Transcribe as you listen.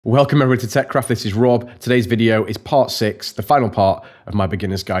Welcome everyone to TechCraft, this is Rob. Today's video is part 6, the final part of my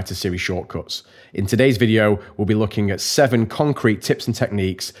beginner's guide to Siri Shortcuts. In today's video, we'll be looking at 7 concrete tips and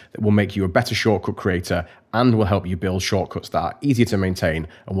techniques that will make you a better shortcut creator and will help you build shortcuts that are easier to maintain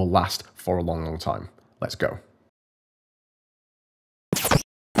and will last for a long time. Let's go.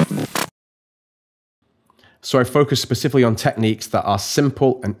 So I focus specifically on techniques that are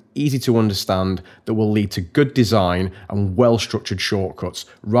simple and easy to understand that will lead to good design and well-structured shortcuts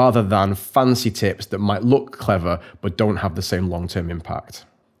rather than fancy tips that might look clever but don't have the same long-term impact.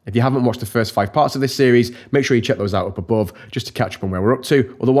 If you haven't watched the first 5 parts of this series, make sure you check those out up above just to catch up on where we're up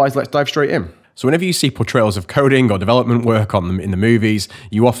to. Otherwise, let's dive straight in. So whenever you see portrayals of coding or development work on them in the movies,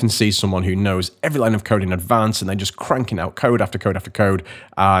 you often see someone who knows every line of code in advance and they're just cranking out code after code after code,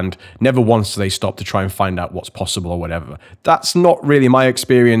 and never once do they stop to try and find out what's possible or whatever. That's not really my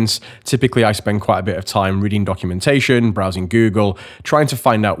experience. Typically, I spend quite a bit of time reading documentation, browsing Google, trying to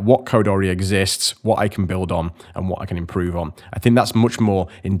find out what code already exists, what I can build on, and what I can improve on. I think that's much more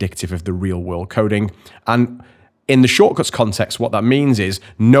indicative of the real world coding. And in the shortcuts context, what that means is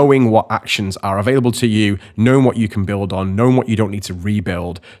knowing what actions are available to you, knowing what you can build on, knowing what you don't need to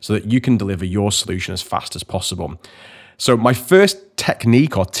rebuild so that you can deliver your solution as fast as possible. So my first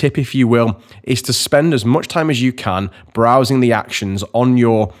technique or tip, if you will, is to spend as much time as you can browsing the actions on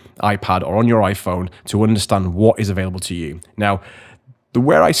your iPad or on your iPhone to understand what is available to you. Now,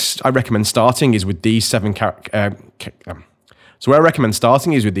 where I recommend starting is with these 7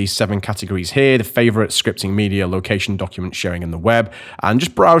 categories here: the favorite, scripting, media, location, document sharing, and the web, and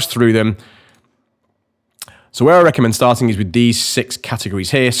just browse through them. So where I recommend starting is with these 6 categories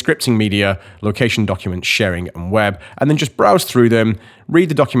here: scripting, media, location, document sharing, and web, and then just browse through them, read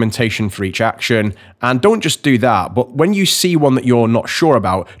the documentation for each action, and don't just do that, but when you see one that you're not sure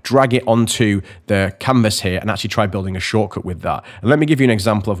about, drag it onto the canvas here and actually try building a shortcut with that. And let me give you an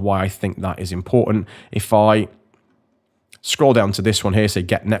example of why I think that is important. If I scroll down to this one here, say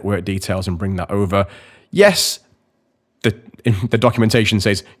get network details, and bring that over. Yes, the documentation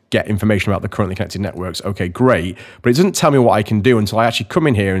says get information about the currently connected networks. Okay, great. But it doesn't tell me what I can do until I actually come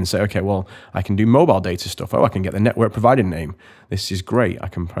in here and say, okay, well, I can do mobile data stuff. Oh, I can get the network provider name. This is great. I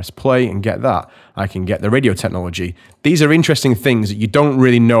can press play and get that. I can get the radio technology. These are interesting things that you don't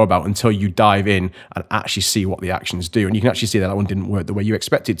really know about until you dive in and actually see what the actions do. And you can actually see that that one didn't work the way you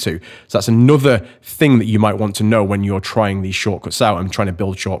expected to. So that's another thing that you might want to know when you're trying these shortcuts out and trying to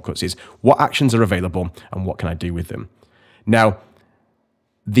build shortcuts is what actions are available and what can I do with them. Now,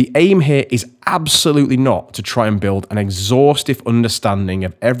 the aim here is absolutely not to try and build an exhaustive understanding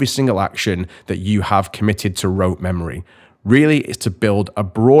of every single action that you have committed to rote memory. Really, it's to build a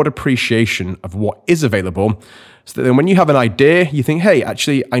broad appreciation of what is available so that then when you have an idea, you think, hey,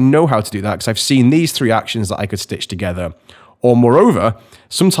 actually, I know how to do that because I've seen these 3 actions that I could stitch together. Or moreover,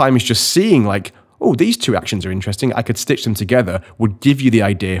 sometimes just seeing like, oh, these 2 actions are interesting, I could stitch them together, would give you the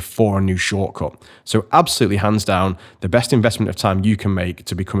idea for a new shortcut. So absolutely, hands down, the best investment of time you can make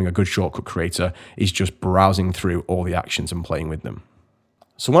to becoming a good shortcut creator is just browsing through all the actions and playing with them.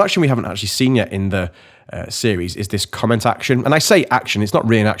 So one action we haven't actually seen yet in the series is this comment action. And I say action, it's not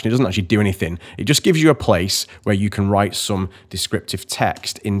really an action, it doesn't actually do anything. It just gives you a place where you can write some descriptive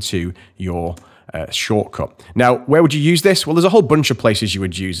text into your shortcut. Now, where would you use this? Well, there's a whole bunch of places you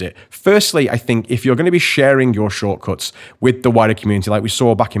would use it. Firstly, I think if you're going to be sharing your shortcuts with the wider community, like we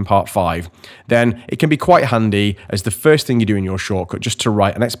saw back in part 5, then it can be quite handy as the first thing you do in your shortcut just to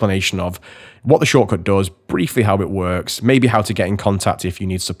write an explanation of what the shortcut does, briefly how it works, maybe how to get in contact if you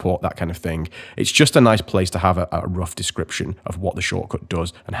need support, that kind of thing. It's just a nice place to have a rough description of what the shortcut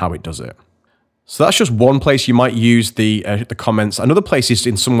does and how it does it. So that's just one place you might use the comments. Another place is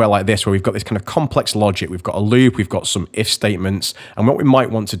in somewhere like this where we've got this kind of complex logic. We've got a loop, we've got some if statements, and what we might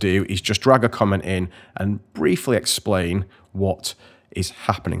want to do is just drag a comment in and briefly explain what is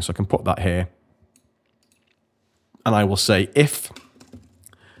happening. So I can put that here, and I will say if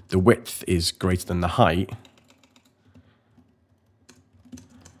the width is greater than the height,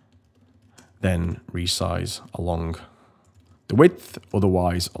 then resize along the width,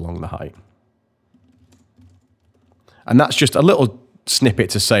 otherwise along the height. And that's just a little snippet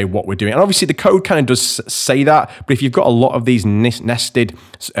to say what we're doing. And obviously the code kind of does say that, but if you've got a lot of these nested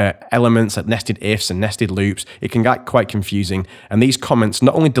elements, like nested ifs and nested loops, it can get quite confusing. And these comments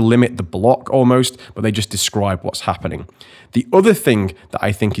not only delimit the block almost, but they just describe what's happening. The other thing that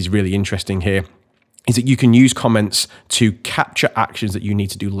I think is really interesting here is that you can use comments to capture actions that you need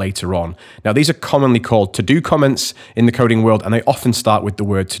to do later on. Now, these are commonly called to-do comments in the coding world, and they often start with the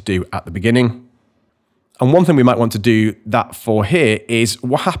word to-do at the beginning. And one thing we might want to do that for here is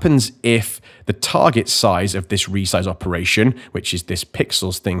what happens if the target size of this resize operation, which is this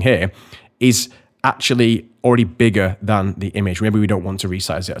pixels thing here, is actually already bigger than the image. Maybe we don't want to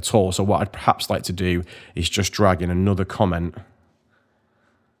resize it at all. So what I'd perhaps like to do is just drag in another comment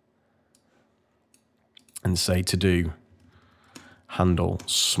and say to do handle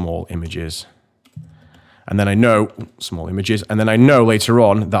small images. And then I know, small images, and then I know later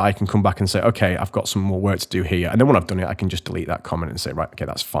on that I can come back and say, okay, I've got some more work to do here. And then when I've done it, I can just delete that comment and say, right, okay,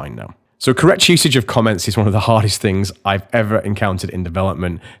 that's fine now. So correct usage of comments is one of the hardest things I've ever encountered in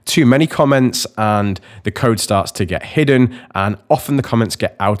development. Too many comments and the code starts to get hidden, and often the comments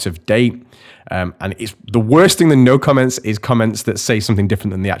get out of date. And it's the worst thing than no comments is comments that say something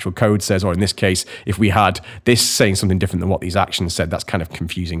different than the actual code says, or in this case, if we had this saying something different than what these actions said, that's kind of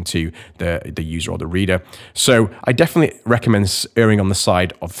confusing to the user or the reader. So I definitely recommend erring on the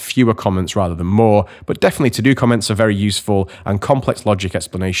side of fewer comments rather than more, but definitely to-do comments are very useful, and complex logic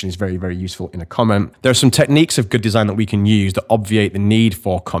explanation is very, very useful in a comment. There are some techniques of good design that we can use that obviate the need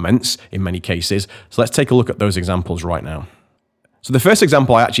for comments in many cases. So let's take a look at those examples right now. So the first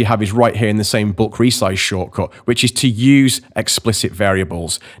example I actually have is right here in the same bulk resize shortcut, which is to use explicit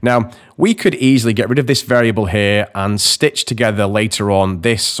variables. Now, we could easily get rid of this variable here and stitch together later on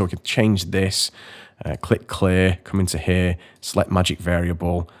this. So we could change this, click clear, come into here, select magic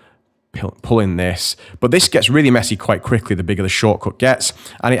variable, pull in this, but this gets really messy quite quickly the bigger the shortcut gets,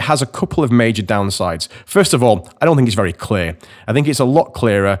 and it has a couple of major downsides. First of all, I don't think it's very clear. I think it's a lot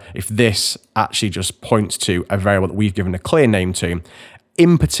clearer if this actually just points to a variable that we've given a clear name to.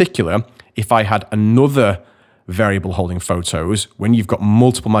 In particular, if I had another variable holding photos, when you've got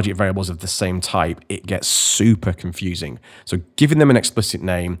multiple magic variables of the same type, it gets super confusing. So giving them an explicit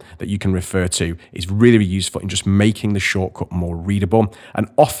name that you can refer to is really, really useful in just making the shortcut more readable. And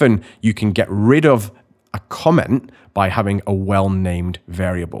often you can get rid of a comment by having a well-named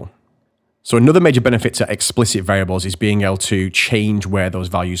variable. So another major benefit to explicit variables is being able to change where those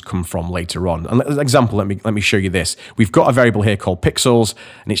values come from later on. And as an example, let me show you this. We've got a variable here called pixels,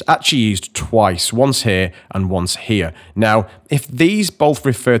 and it's actually used twice, once here and once here. Now, if these both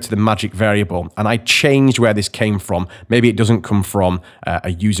refer to the magic variable, and I changed where this came from, maybe it doesn't come from a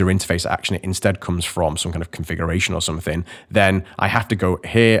user interface action, it instead comes from some kind of configuration or something, then I have to go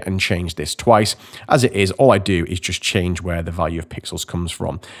here and change this twice. As it is, all I do is just change where the value of pixels comes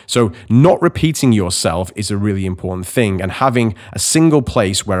from. So not repeating yourself is a really important thing, and having a single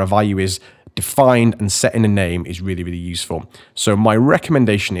place where a value is defined and set in a name is really, really useful. So my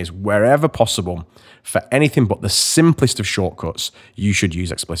recommendation is, wherever possible, for anything but the simplest of shortcuts, you should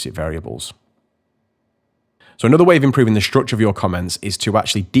use explicit variables. So another way of improving the structure of your comments is to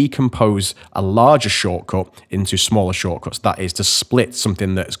actually decompose a larger shortcut into smaller shortcuts. That is, to split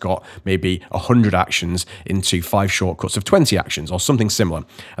something that's got maybe 100 actions into 5 shortcuts of 20 actions or something similar.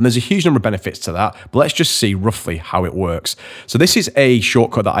 And there's a huge number of benefits to that, but let's just see roughly how it works. So this is a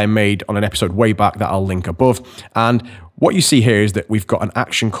shortcut that I made on an episode way back that I'll link above. And what you see here is that we've got an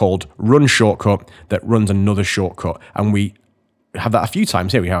action called run shortcut that runs another shortcut, and we have that a few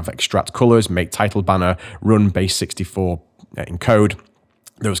times here. We have extract colors, make title banner, run base 64 encode,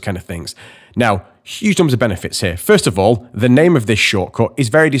 those kind of things. Now, huge numbers of benefits here. First of all, the name of this shortcut is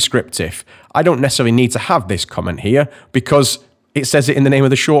very descriptive. I don't necessarily need to have this comment here because it says it in the name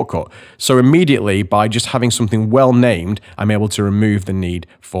of the shortcut. So immediately, by just having something well named, I'm able to remove the need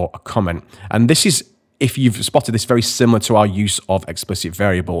for a comment. And this is, if you've spotted this, very similar to our use of explicit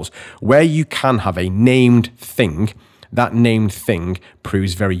variables, where you can have a named thing. That named thing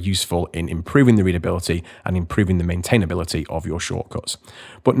proves very useful in improving the readability and improving the maintainability of your shortcuts.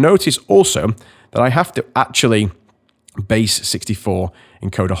 But notice also that I have to actually base 64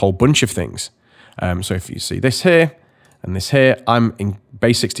 encode a whole bunch of things. So if you see this here and this here, I'm in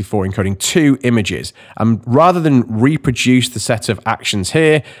base 64 encoding 2 images. And rather than reproduce the set of actions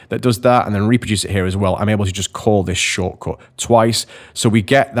here that does that and then reproduce it here as well, I'm able to just call this shortcut twice. So we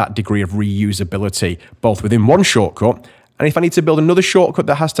get that degree of reusability both within one shortcut, and if I need to build another shortcut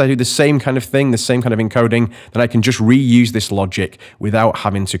that has to do the same kind of thing, the same kind of encoding, then I can just reuse this logic without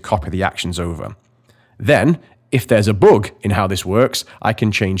having to copy the actions over. Then, if there's a bug in how this works, I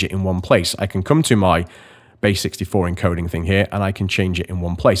can change it in one place. I can come to my base 64 encoding thing here, and I can change it in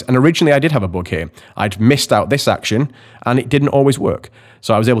one place. And originally I did have a bug here. I'd missed out this action, and it didn't always work.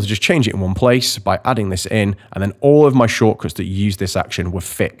 So I was able to just change it in one place by adding this in, and then all of my shortcuts that use this action were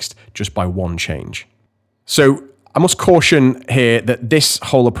fixed just by one change. So I must caution here that this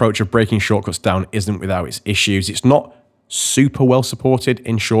whole approach of breaking shortcuts down isn't without its issues. It's not super well supported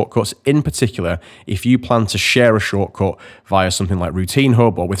in shortcuts. In particular, if you plan to share a shortcut via something like Routine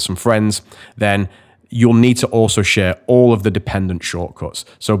Hub or with some friends, then you'll need to also share all of the dependent shortcuts.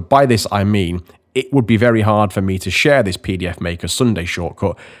 So by this, I mean, it would be very hard for me to share this PDF Maker Sunday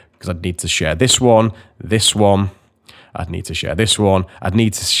shortcut because I'd need to share this one, I'd need to share this one, I'd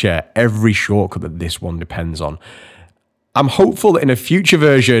need to share every shortcut that this one depends on. I'm hopeful that in a future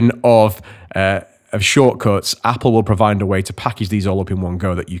version of shortcuts, Apple will provide a way to package these all up in one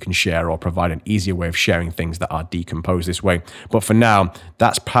go that you can share, or provide an easier way of sharing things that are decomposed this way. But for now,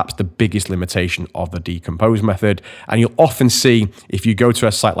 that's perhaps the biggest limitation of the decompose method. And you'll often see, if you go to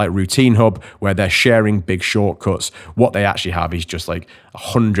a site like Routine Hub, where they're sharing big shortcuts, what they actually have is just like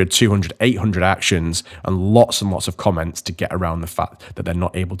 100, 200, 800 actions and lots of comments to get around the fact that they're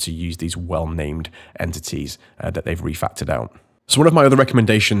not able to use these well-named entities that they've refactored out. So one of my other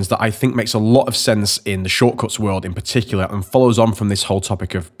recommendations that I think makes a lot of sense in the shortcuts world in particular, and follows on from this whole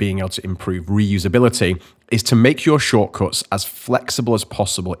topic of being able to improve reusability, is to make your shortcuts as flexible as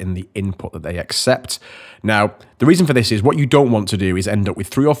possible in the input that they accept. Now, the reason for this is what you don't want to do is end up with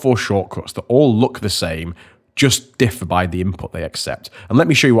 3 or 4 shortcuts that all look the same, just differ by the input they accept. And let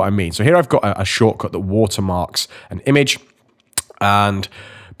me show you what I mean. So here I've got a shortcut that watermarks an image. And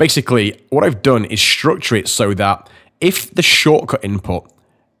basically what I've done is structure it so that if the shortcut input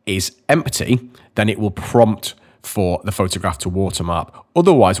is empty, then it will prompt for the photograph to watermark.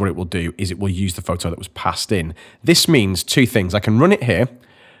 Otherwise, what it will do is it will use the photo that was passed in. This means 2 things. I can run it here,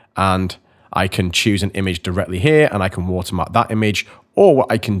 and I can choose an image directly here, and I can watermark that image. Or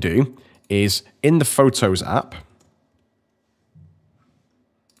what I can do is, in the Photos app,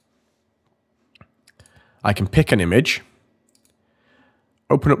 I can pick an image,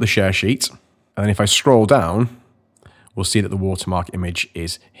 open up the share sheet, and then if I scroll down, we'll see that the watermark image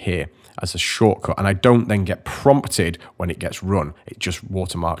is here as a shortcut, and I don't then get prompted when it gets run. It just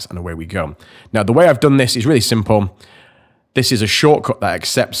watermarks and away we go. Now, the way I've done this is really simple. This is a shortcut that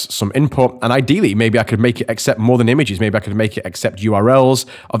accepts some input, and ideally, maybe I could make it accept more than images. Maybe I could make it accept URLs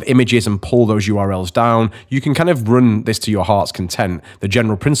of images and pull those URLs down. You can kind of run this to your heart's content. The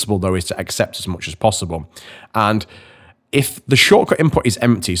general principle, though, is to accept as much as possible. And if the shortcut input is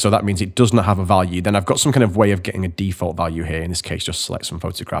empty, so that means it does not have a value, then I've got some kind of way of getting a default value here. In this case, just select some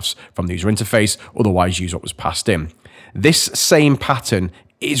photographs from the user interface, otherwise use what was passed in. This same pattern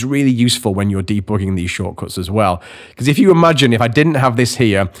is really useful when you're debugging these shortcuts as well. Because if you imagine if I didn't have this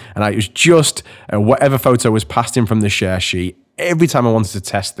here, and it was just whatever photo was passed in from the share sheet, every time I wanted to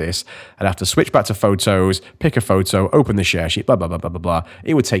test this, I'd have to switch back to Photos, pick a photo, open the share sheet, blah, blah, blah, blah, blah, blah.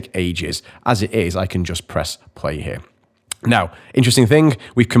 It would take ages. As it is, I can just press play here. Now, interesting thing,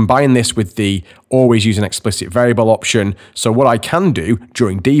 we've combined this with the always use an explicit variable option. So what I can do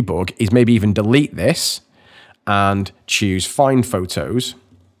during debug is maybe even delete this and choose find photos,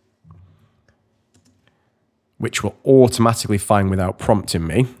 which will automatically find without prompting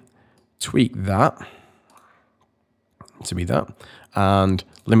me. Tweak that to be that and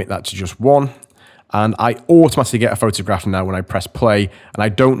limit that to just 1. And I automatically get a photograph now when I press play, and I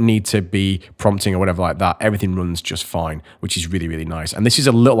don't need to be prompting or whatever like that. Everything runs just fine, which is really, really nice. And this is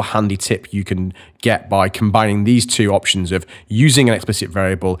a little handy tip you can get by combining these 2 options of using an explicit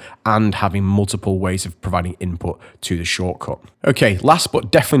variable and having multiple ways of providing input to the shortcut. Okay, last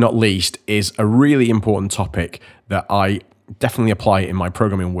but definitely not least is a really important topic that I definitely apply in my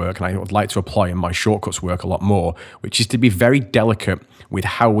programming work, and I would like to apply in my shortcuts work a lot more, which is to be very delicate with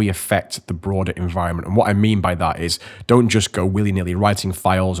how we affect the broader environment. And what I mean by that is, don't just go willy-nilly writing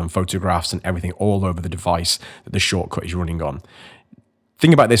files and photographs and everything all over the device that the shortcut is running on.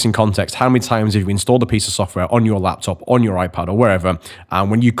 Think about this in context. How many times have you installed a piece of software on your laptop, on your iPad, or wherever,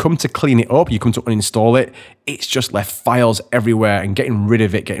 and when you come to clean it up, you come to uninstall it, it's just left files everywhere, and getting rid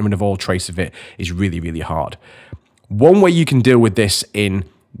of it, getting rid of all trace of it is really, really hard. One way you can deal with this in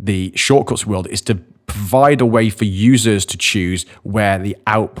the shortcuts world is to provide a way for users to choose where the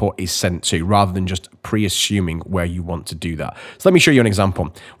output is sent to, rather than just pre-assuming where you want to do that. So let me show you an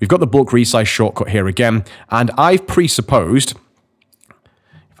example. We've got the bulk resize shortcut here again, and I've presupposed,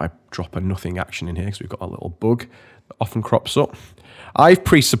 if I drop a nothing action in here, because we've got a little bug that often crops up, I've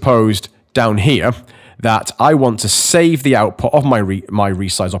presupposed down here that I want to save the output of my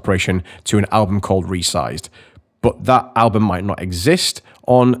resize operation to an album called resized. But that album might not exist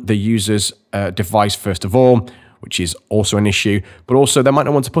on the user's device, first of all, which is also an issue. But also, they might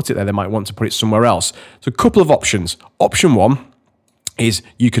not want to put it there. They might want to put it somewhere else. So a couple of options. Option 1 is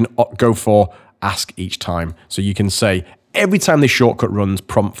you can go for ask each time. So you can say, every time this shortcut runs,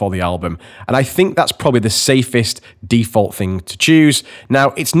 prompt for the album. And I think that's probably the safest default thing to choose. Now,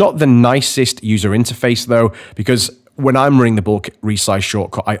 it's not the nicest user interface, though, because when I'm running the bulk resize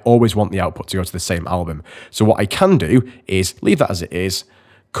shortcut, I always want the output to go to the same album. So what I can do is leave that as it is,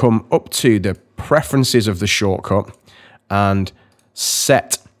 come up to the preferences of the shortcut and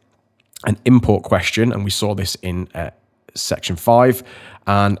set an import question. And we saw this in section 5.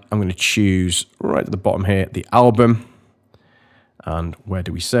 And I'm going to choose right at the bottom here, the album. And where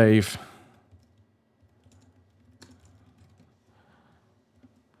do we save?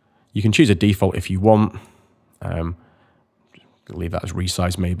 You can choose a default if you want. Leave that as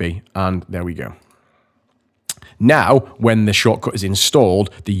resize maybe. And there we go. Now, when the shortcut is installed,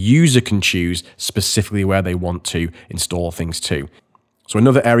 the user can choose specifically where they want to install things to. So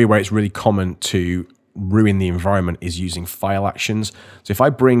another area where it's really common to ruin the environment is using file actions. So if I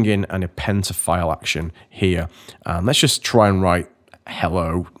bring in an append to file action here, let's just try and write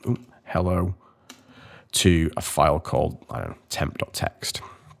hello to a file called, I don't know, temp.txt.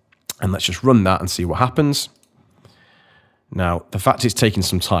 And let's just run that and see what happens. Now, the fact it's taking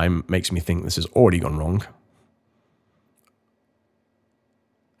some time makes me think this has already gone wrong.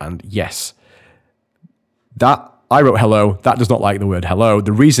 And yes, that I wrote hello. That does not like the word hello.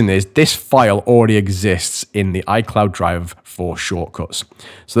 The reason is this file already exists in the iCloud drive for shortcuts.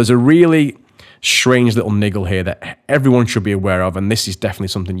 So there's a really strange little niggle here that everyone should be aware of, and this is definitely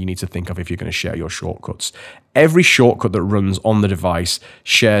something you need to think of if you're going to share your shortcuts. Every shortcut that runs on the device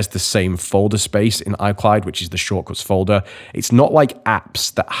shares the same folder space in iCloud, which is the shortcuts folder. It's not like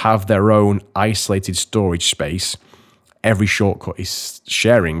apps that have their own isolated storage space. Every shortcut is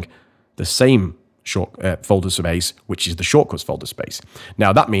sharing the same folder space, which is the shortcuts folder space.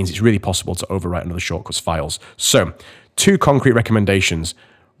 Now, that means it's really possible to overwrite another shortcuts files. So, 2 concrete recommendations.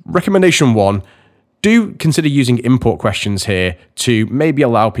 Recommendation 1, do consider using import questions here to maybe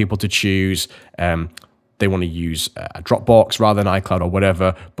allow people to choose they want to use a Dropbox rather than iCloud or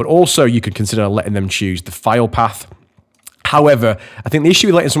whatever, but also you could consider letting them choose the file path. However, I think the issue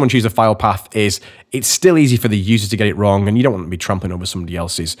with letting someone choose a file path is it's still easy for the user to get it wrong, and you don't want to be trampling over somebody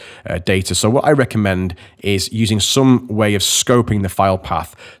else's data. So what I recommend is using some way of scoping the file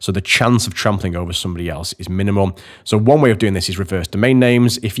path so the chance of trampling over somebody else is minimal. So one way of doing this is reverse domain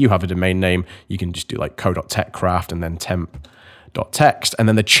names. If you have a domain name, you can just do like co.techcraft and then temp.txt, and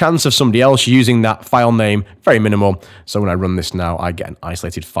then the chance of somebody else using that file name, very minimal. So when I run this now, I get an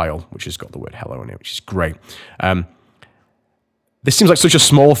isolated file, which has got the word hello in it, which is great. This seems like such a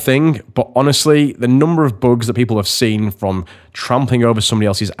small thing, but honestly, the number of bugs that people have seen from trampling over somebody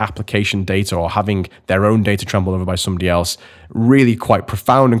else's application data or having their own data trampled over by somebody else, really quite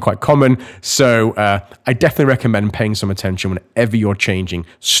profound and quite common. So I definitely recommend paying some attention whenever you're changing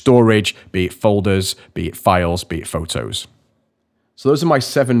storage, be it folders, be it files, be it photos. So those are my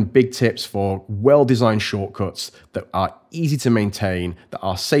 7 big tips for well-designed shortcuts that are easy to maintain, that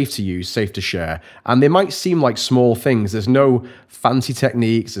are safe to use, safe to share. And they might seem like small things. There's no fancy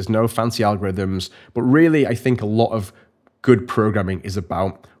techniques, there's no fancy algorithms, but really I think a lot of good programming is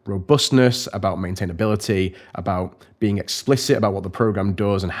about robustness, about maintainability, about being explicit about what the program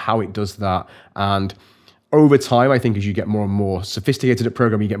does and how it does that. And over time, I think as you get more and more sophisticated at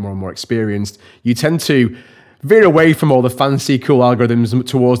programming, you get more and more experienced, you tend to veer away from all the fancy, cool algorithms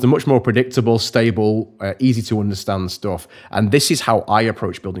towards the much more predictable, stable, easy to understand stuff. And this is how I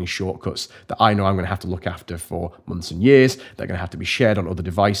approach building shortcuts that I know I'm going to have to look after for months and years. They're going to have to be shared on other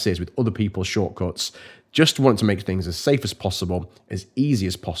devices with other people's shortcuts. Just want to make things as safe as possible, as easy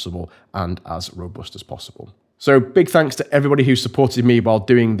as possible, and as robust as possible. So big thanks to everybody who supported me while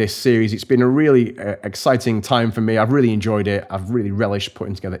doing this series. It's been a really exciting time for me. I've really enjoyed it. I've really relished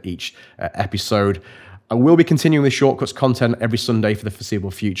putting together each episode. I will be continuing the shortcuts content every Sunday for the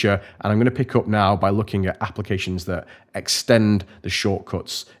foreseeable future, and I'm going to pick up now by looking at applications that extend the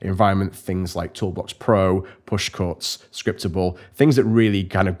shortcuts environment, things like Toolbox Pro, Pushcuts, Scriptable, things that really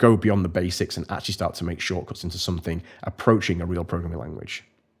kind of go beyond the basics and actually start to make shortcuts into something approaching a real programming language.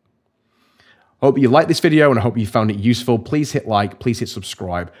 I hope you liked this video and I hope you found it useful. Please hit like, please hit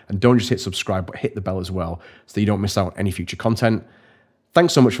subscribe, and don't just hit subscribe, but hit the bell as well so that you don't miss out on any future content.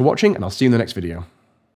 Thanks so much for watching, and I'll see you in the next video.